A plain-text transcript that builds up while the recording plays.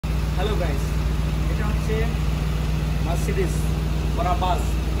Hello guys, এটা হচ্ছে Mercedes ব্রাবাস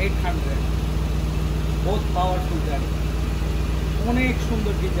 800 বহুত পাওয়ারফুল গাড়ি, অনেক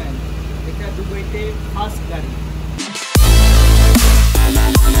সুন্দর ডিজাইন। এটা দুবাইতে ফার্স্ট গাড়ি।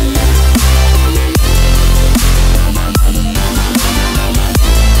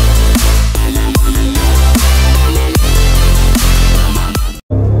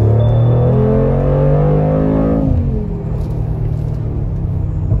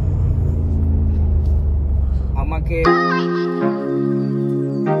 আমাকে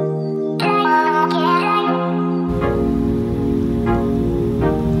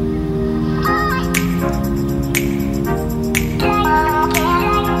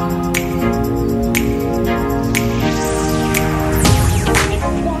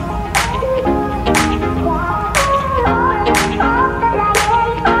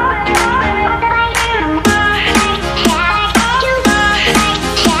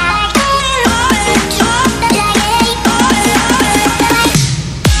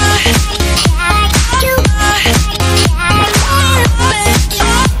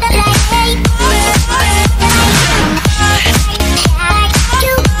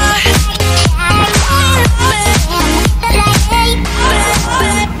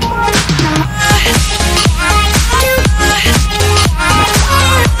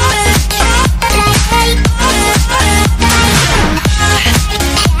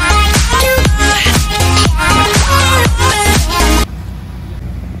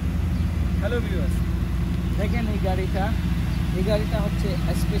দেখেন এই গাড়িটা হচ্ছে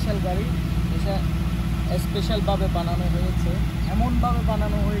স্পেশাল গাড়ি। এটা স্পেশালভাবে বানানো হয়েছে, এমনভাবে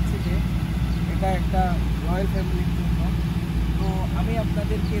বানানো হয়েছে যে এটা একটা রয়্যাল ফ্যামিলির জন্য। তো আমি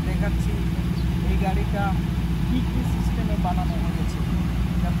আপনাদেরকে দেখাচ্ছি এই গাড়িটা কী কী সিস্টেমে বানানো হয়েছে।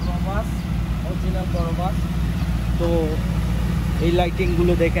 এটা ব্রাবাস, অরিজিনাল ব্রাবাস। তো এই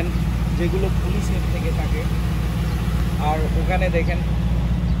লাইটিংগুলো দেখেন, যেগুলো পুলিশের থেকে থাকে। আর ওখানে দেখেন,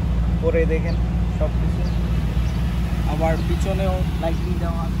 পরে দেখেন সব কিছু। আবার পিছনেও লাইটিং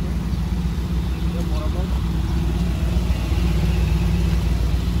দেওয়া আছে বরাবর।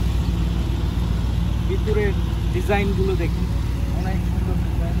 ভিতরের ডিজাইনগুলো দেখুন, অনেক সুন্দর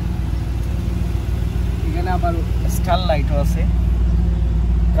ডিজাইন। এখানে আবার স্টার লাইটও আছে,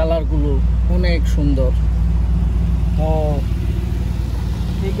 কালারগুলো অনেক সুন্দর। তো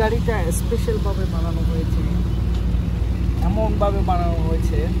এই গাড়িটা স্পেশালভাবে বানানো হয়েছে, এমনভাবে বানানো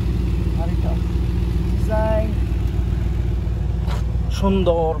হয়েছে গাড়িটা ডিজাইন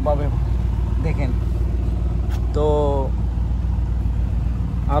সুন্দরভাবে দেখেন। তো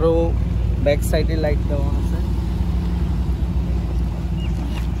আরও ব্যাক সাইডে লাইট দেওয়া আছে,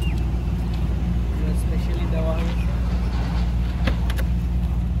 স্পেশালি দেওয়া হয়েছে।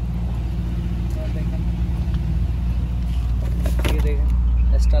 দেখেন দেখেন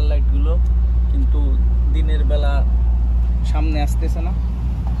স্টার লাইটগুলো, কিন্তু দিনের বেলা সামনে আসতেছে না।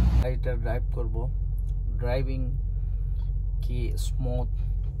 গাড়িটা ড্রাইভ করব, ড্রাইভিং কি স্মুথ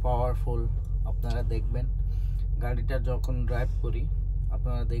পাওয়ারফুল আপনারা দেখবেন। গাড়িটা যখন ড্রাইভ করি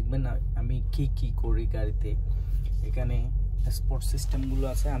আপনারা দেখবেন আমি কি করি গাড়িতে। এখানে স্পোর্ট সিস্টেমগুলো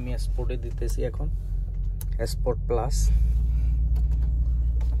আছে, আমি স্পোর্টে দিতেছি এখন, স্পোর্ট প্লাস।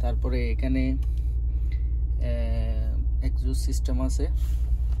 তারপরে এখানে এক্সজস্ট সিস্টেম আছে,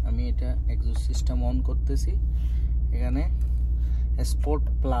 আমি এটা এক্সজস্ট সিস্টেম অন করতেছি। এখানে স্পোর্ট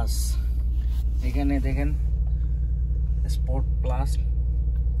প্লাস, এখানে দেখেন স্পোর্ট প্লাস।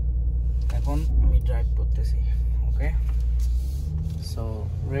 এখন আমি ড্রাইভ করতেছি, ওকে। সো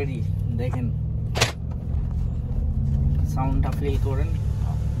রেডি, দেখেন সাউন্ডটা ফিল করেন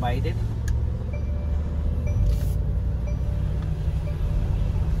বাইরের।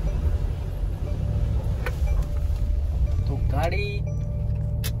 তো গাড়ি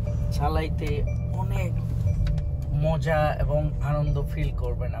চালাইতে অনেক মজা এবং আনন্দ ফিল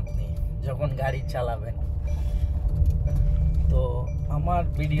করবেন আপনি যখন গাড়ি চালাবেন। তো আমার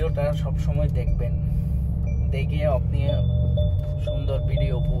ভিডিওটা সব সময় দেখবেন, দেখে আপনি সুন্দর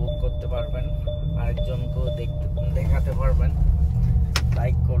ভিডিও উপভোগ করতে পারবেন, আরেকজনকেও দেখাতে পারবেন,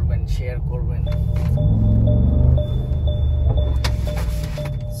 লাইক করবেন, শেয়ার করবেন।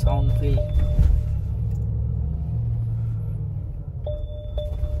 সাউন্ড ফিল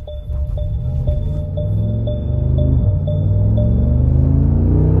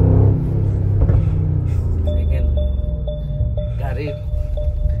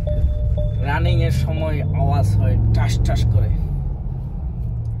রানিং এর সময় আওয়াজ হয় টাস টাস করে।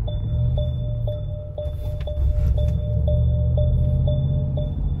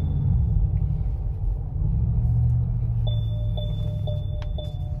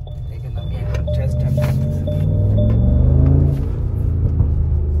 দেখেন আমি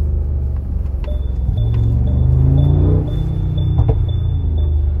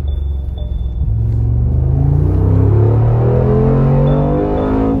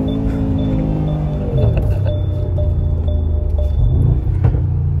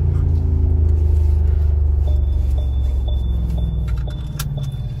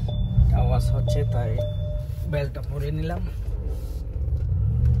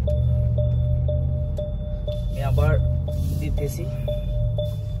আসতেছি।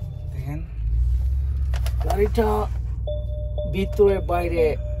 দেখেন গাড়িটা ভিতরে বাইরে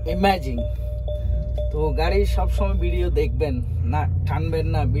অ্যামেজিং। তো গাড়ির সবসময় ভিডিও দেখবেন, না টানবেন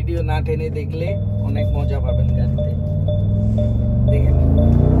না, ভিডিও না টেনে দেখলে অনেক মজা পাবেন গাড়িতে। দেখেন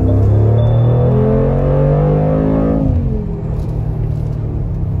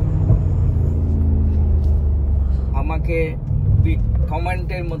আমাকে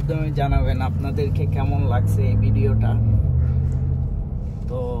কমেন্টের মাধ্যমে জানাবেন আপনাদেরকে কেমন লাগছে এই ভিডিওটা।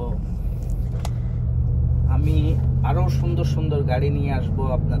 তো আমি আরো সুন্দর সুন্দর গাড়ি নিয়ে আসব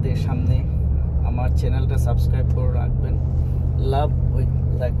আপনাদের সামনে। আমার চ্যানেলটা সাবস্ক্রাইব করে রাখবেন। Love with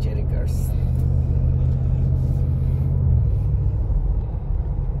luxury curse.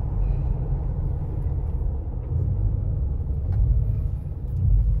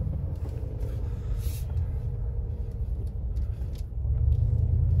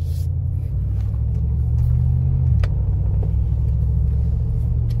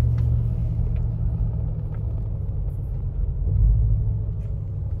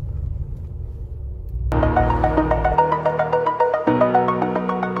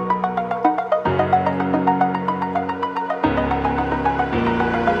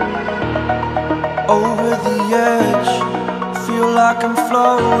 Over the edge, feel like I'm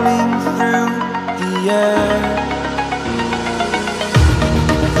floating through the air.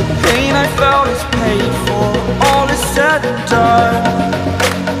 The pain I felt is paid for, all is said and done.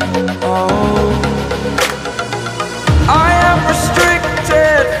 Oh, I am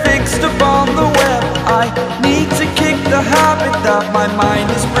restricted, fixed upon the web. I need to kick the habit that my mind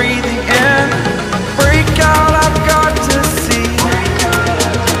is breathing in. Break out, I've got to see.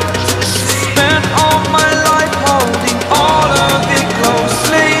 Spent all my life holding all of it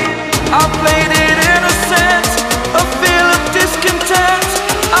closely. I played it innocent, a feel of discontent.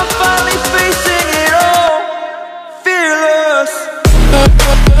 I'm finally facing it all, fearless.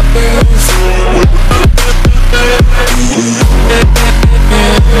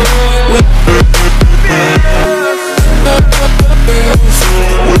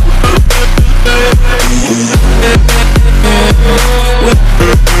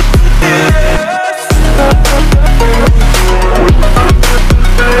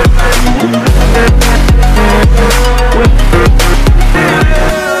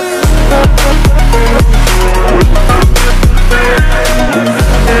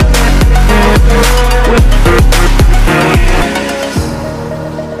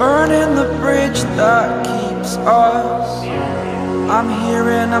 Burning the bridge that keeps us. I'm here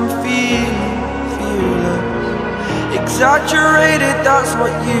and I'm feeling fearless. Exaggerated, that's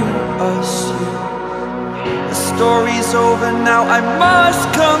what you assume. The story's over now, I must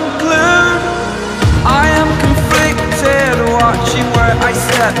conclude. I am conflicted, watching where I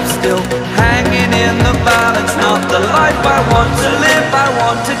step still, hanging in the balance. Not the life I want to live, I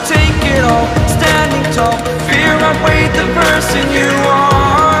want to take it all. Standing tall, fear I weighed the person you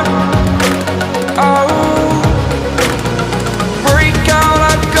are. Oh, break out,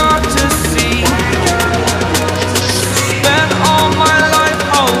 I've got to see. Spent all my life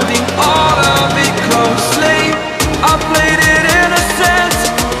holding all of it closely. I played it innocent,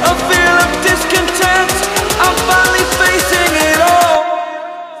 a feel of discontent. I'm finally facing it all,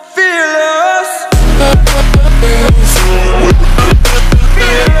 fearless.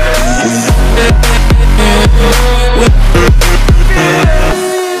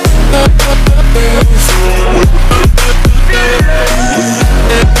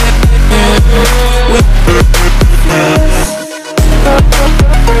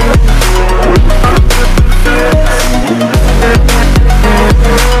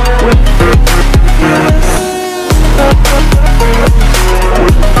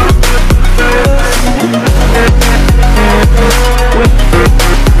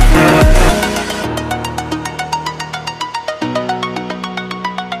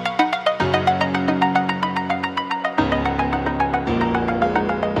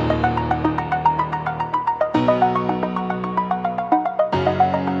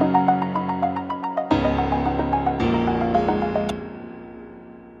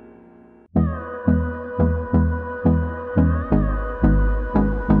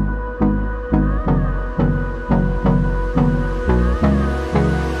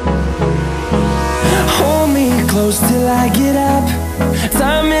 Close till I get up.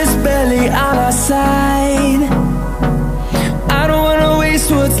 Time is barely on our side. I don't wanna waste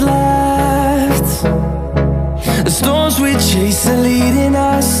what's left. The storms we chase are leading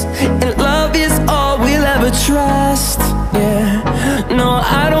us, and love is all we'll ever trust. Yeah, no,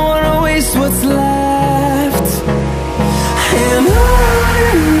 I don't wanna waste what's left. And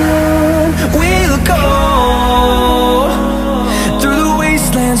on we'll go.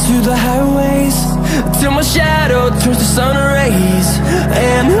 wastelands, through the highways, till my shadow turns to sun rays.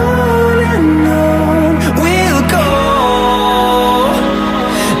 And on we'll go,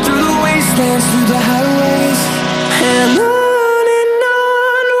 through the wastelands, through the highways, and on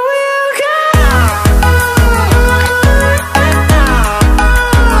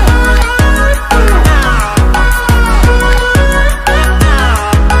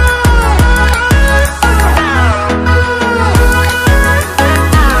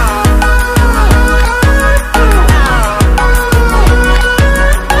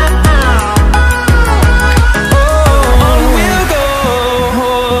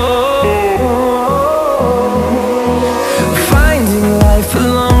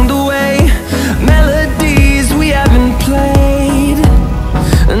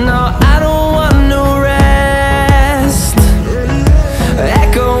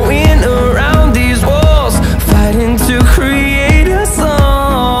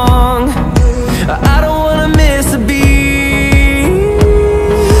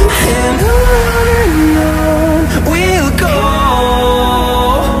we'll go.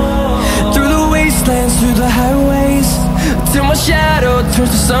 Through the highways, till my shadow turns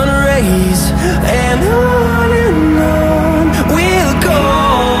to sun rays, and on